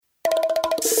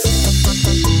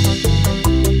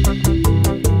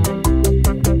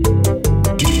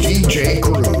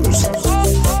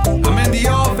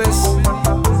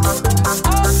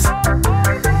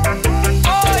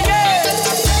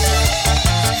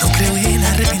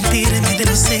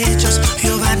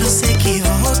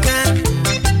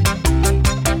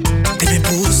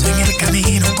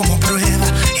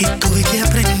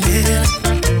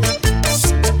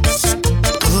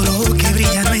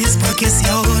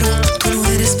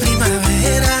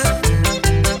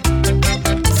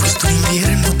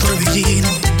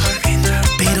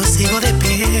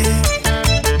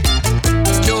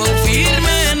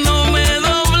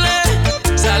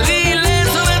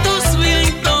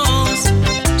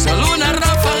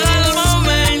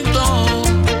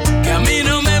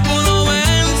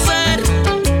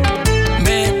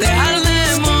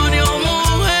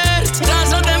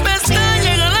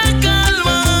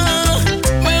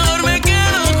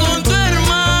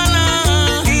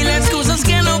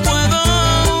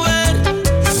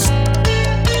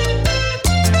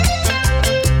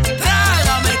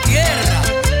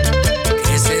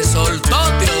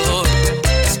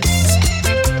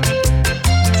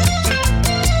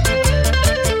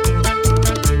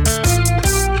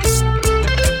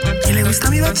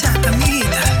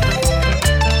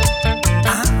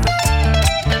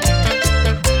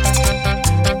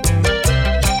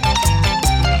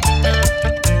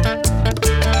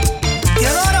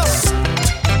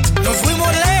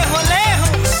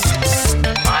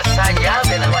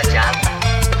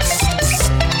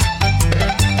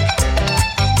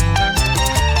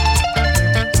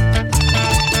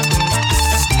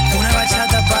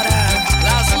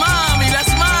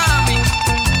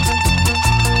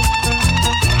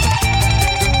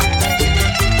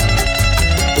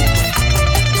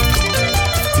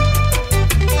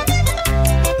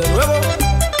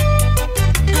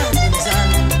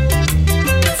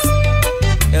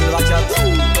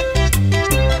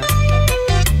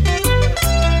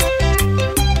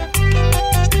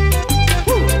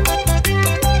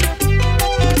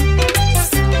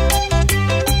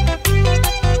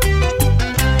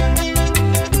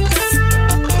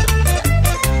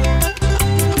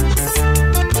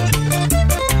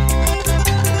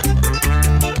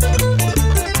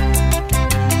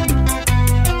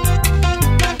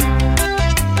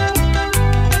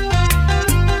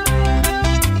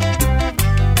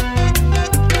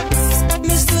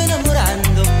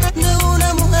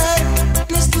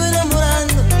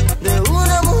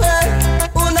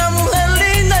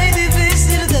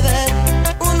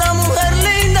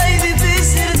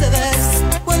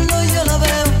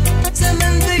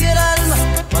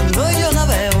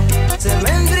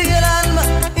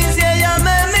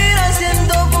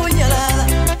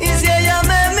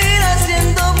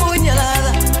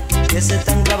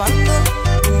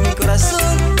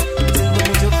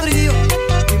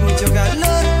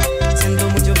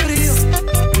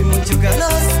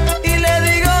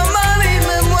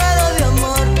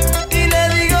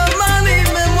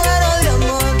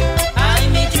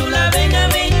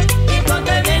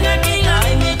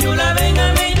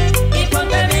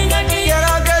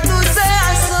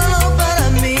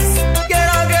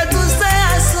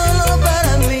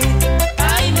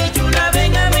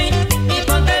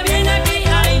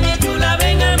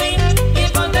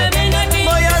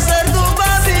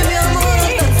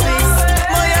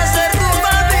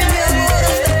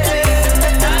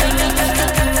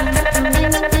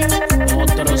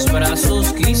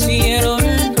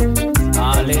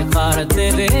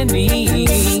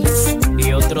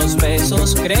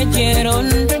creyeron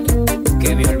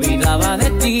que me olvidaba de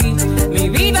ti. Mi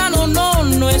vida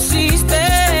no existe,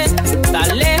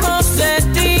 tan lejos de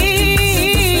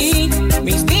ti.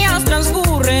 Mis días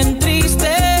transcurren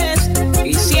tristes,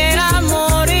 quisiera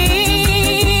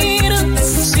morir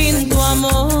sin tu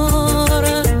amor,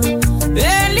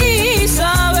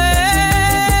 Elizabeth.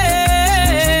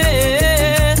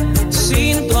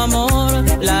 Sin tu amor,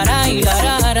 la y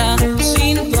la,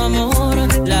 sin tu amor,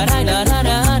 la y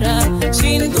la,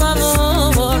 sin tu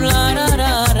amor,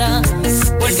 la,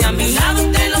 vuelve a mí.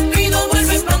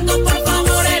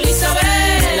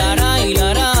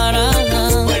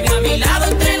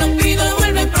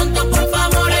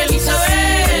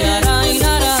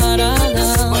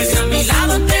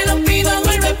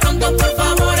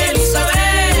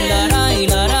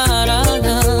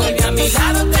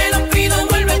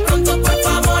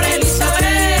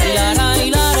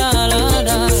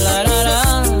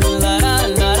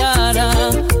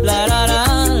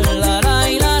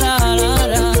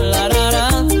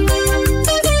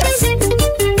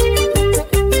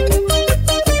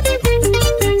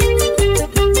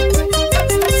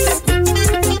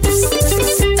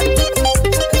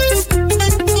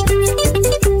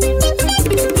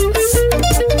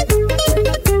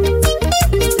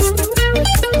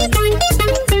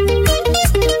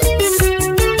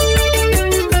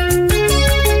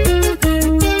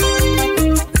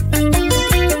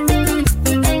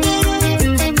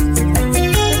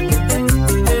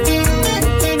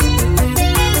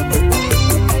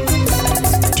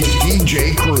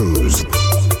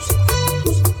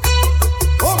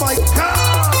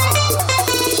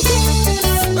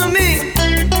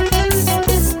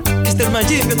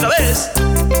 Mayimbe otra vez.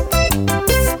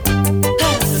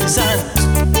 Anthony Santos.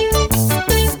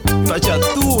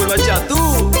 Bachatú, el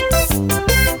bachatú.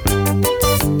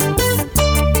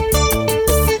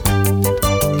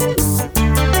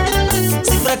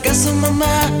 Si fracaso,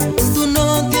 mamá, tú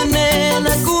no tienes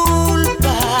la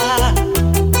culpa.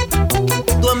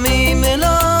 Tú a mí me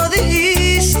lo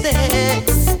dijiste,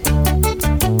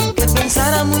 que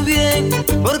pensara muy bien,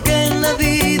 porque en la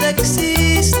vida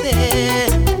existe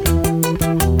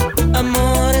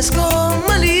amores con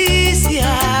malicia.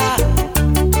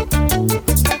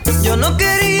 Yo no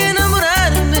quería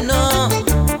enamorarme, no.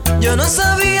 Yo no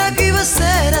sabía que iba a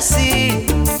ser así.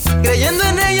 Creyendo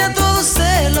en ella todo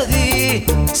se lo di.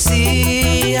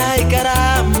 Sí, ay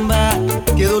caramba,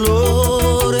 qué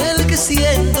dolor el que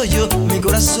siento yo. Mi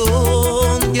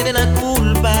corazón tiene la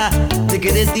culpa de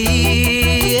que de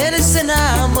ti él se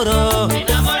enamoró. Me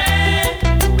enamoré,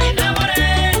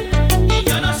 y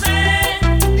yo no sé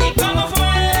ni cómo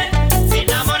fue. Me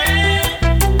enamoré,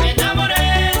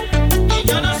 y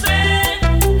yo no sé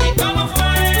ni cómo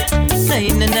fue.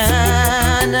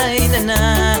 Ay,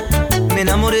 nana, me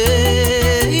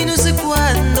enamoré y no sé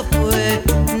cuándo fue.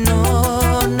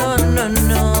 No, no, no,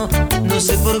 no, no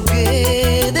sé por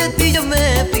qué de ti yo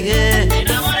me fijé. Me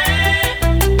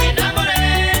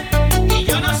enamoré, y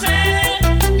yo no sé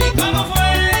ni cómo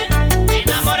fue. Me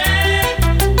enamoré,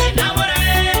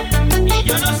 y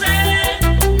yo no sé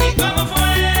ni cómo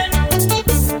fue.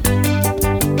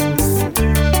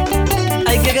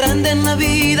 Ay, qué grande en la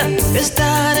vida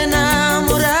estar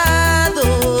enamorado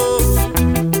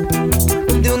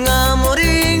de un amor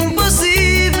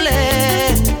imposible.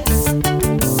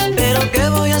 Pero ¿qué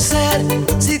voy a hacer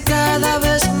si cada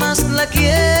vez más la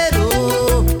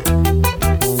quiero?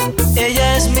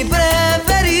 Ella es mi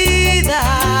preferida.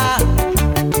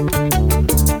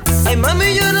 Ay,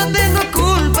 mami, yo no tengo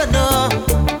culpa, no.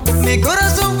 Mi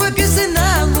corazón fue que se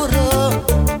enamoró.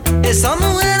 Esa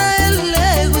mujer a él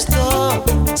le gustó.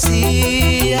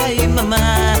 Sí, ay,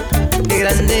 mamá, qué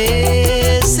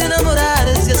grande es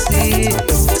enamorarse así.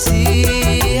 Sí,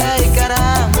 ay,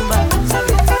 caramba.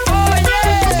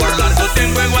 Por largo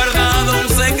tiempo he guardado un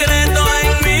secreto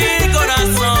en mi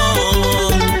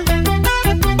corazón.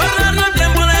 Por largo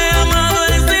tiempo le he amado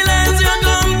en silencio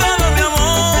con todo mi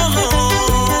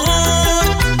amor.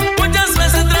 Muchas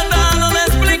veces he tratado de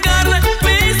explicarle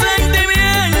mis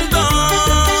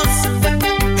sentimientos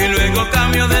y luego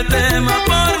cambio de tema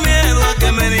por miedo a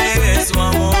que me niegue su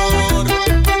amor.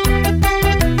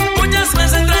 Muchas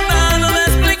veces he tratado de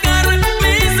explicarle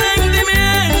mis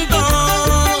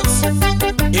sentimientos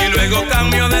y luego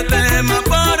cambio de tema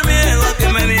por miedo a que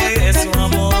me niegue su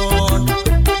amor.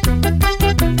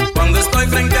 Cuando estoy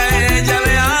frente a ella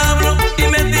le hablo y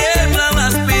me tiemblan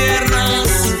las piernas.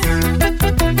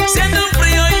 Siento un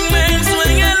frío inmenso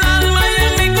en el alma y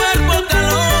en mi cuerpo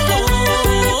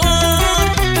calor.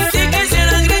 Y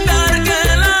quisiera gritar que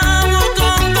la amo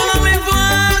con toda mi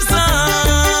fuerza.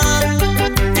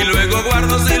 Y luego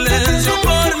guardo silencio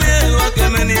por miedo a que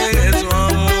me niegue su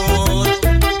amor.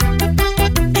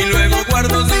 Y luego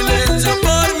guardo silencio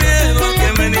por miedo a que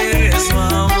me niegue su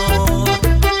amor.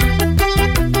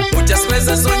 Muchas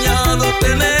veces he soñado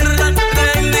tenerla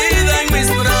prendida en mis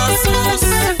brazos.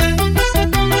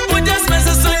 Muchas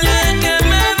veces soñé que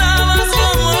me daba su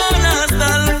amor hasta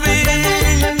el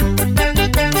fin.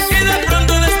 Y de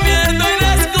pronto despierto y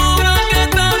descubro que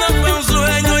todo fue un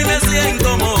sueño y me siento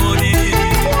morir.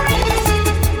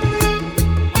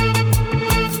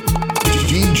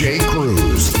 DJ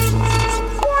Cruz.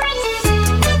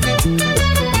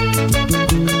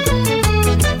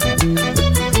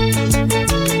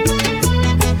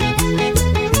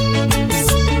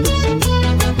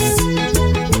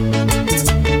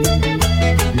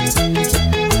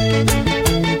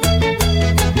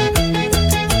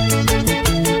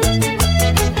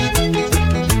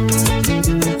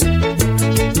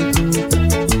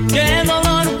 Qué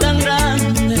dolor tan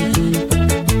grande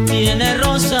tiene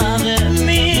Rosa de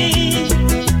mí.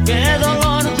 Qué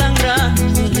dolor tan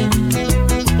grande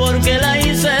porque la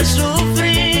hice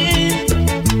sufrir.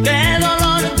 Qué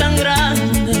dolor tan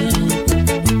grande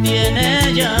tiene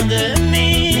ella de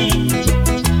mí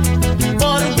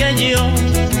porque yo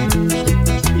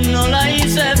no la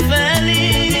hice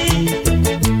feliz.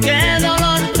 Qué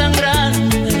dolor tan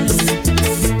grande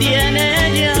tiene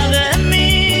ella de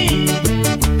mí.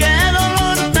 Qué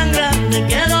dolor tan grande,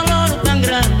 qué dolor tan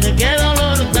grande, qué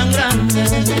dolor tan grande.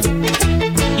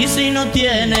 Y si no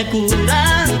tiene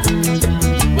cura,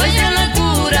 pues yo la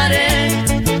curaré.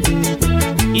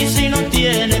 Y si no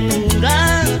tiene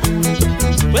cura,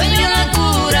 pues yo la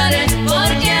curaré.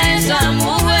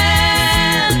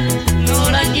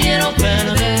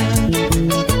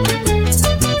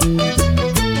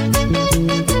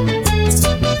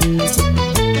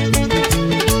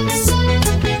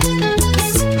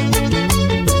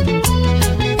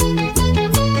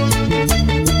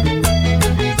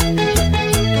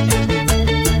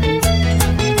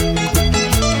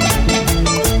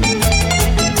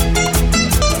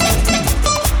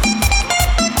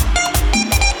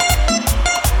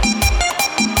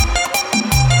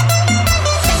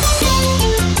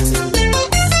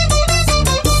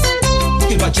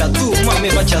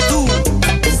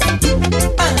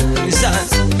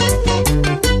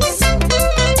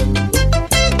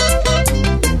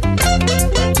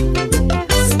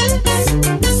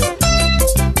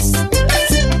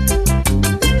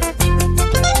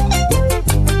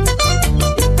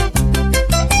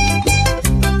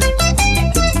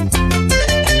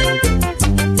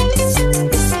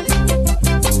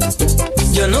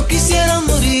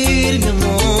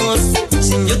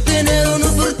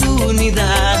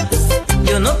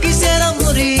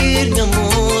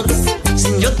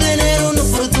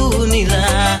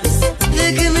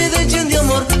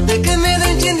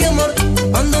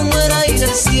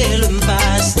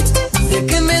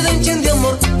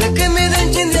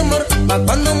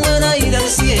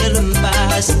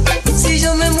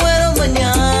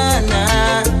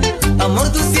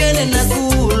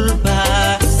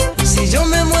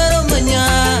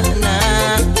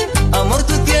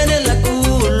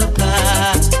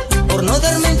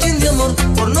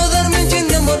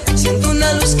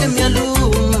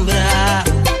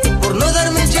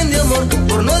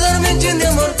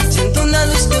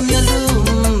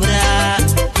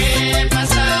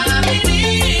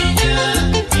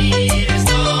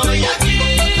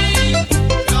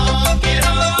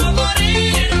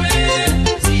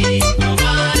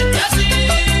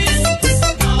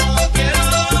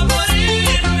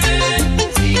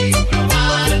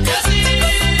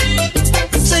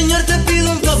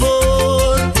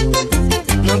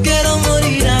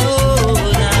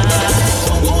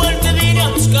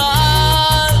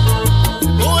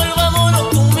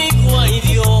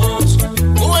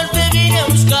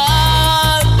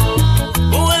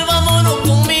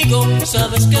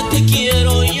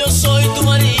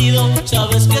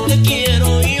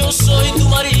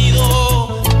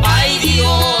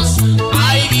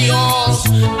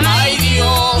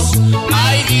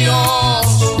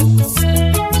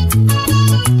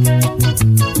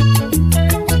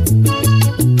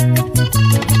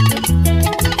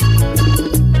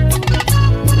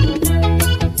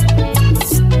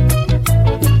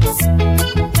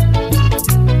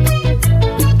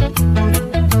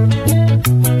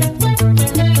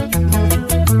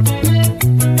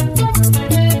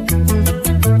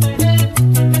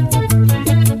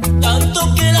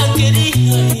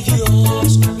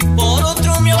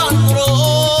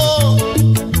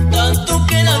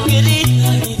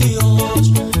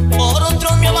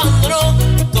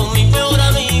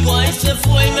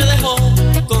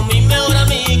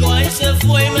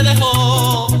 me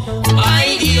dejó.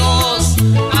 Ay Dios,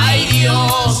 ay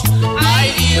Dios,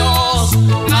 ay Dios,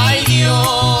 ay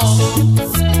Dios.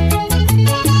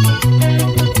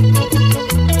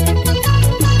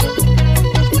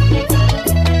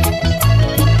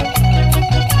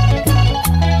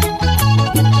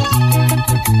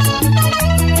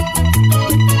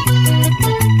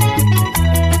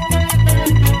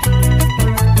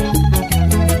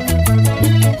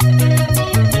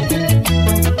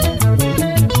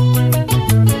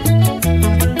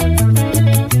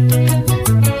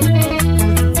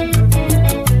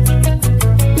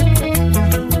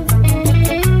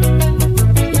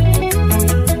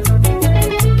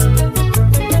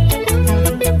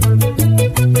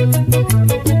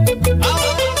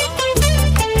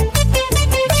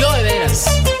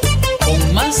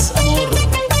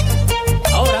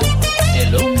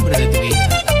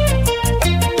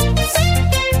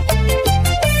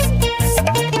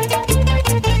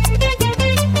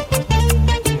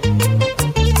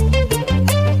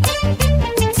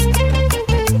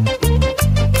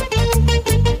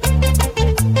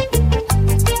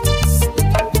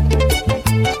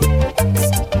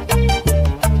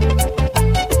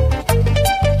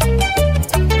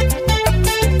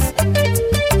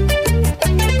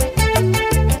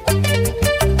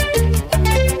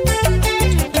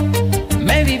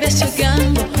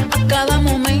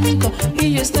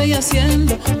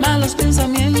 haciendo malos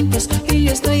pensamientos y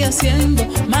yo estoy haciendo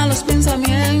malos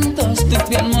pensamientos. Tu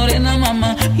piel morena,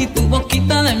 mamá, y tu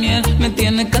boquita de miel me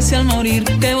tiene casi al morir.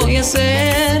 ¿Qué voy a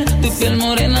hacer? Tu piel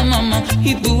morena, mamá,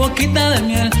 y tu boquita de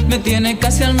miel me tiene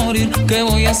casi al morir. ¿Qué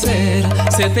voy a hacer?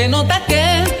 Se te nota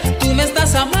que tú me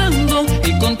estás amando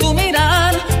y con tu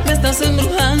mirar me estás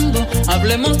embrujando.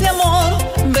 Hablemos de amor,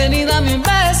 ven y dame un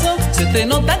beso. Se te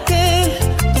nota que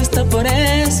tú estás por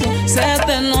eso. Se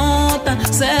te nota,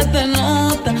 se te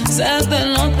nota, se te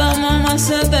nota, mamá,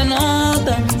 se te nota.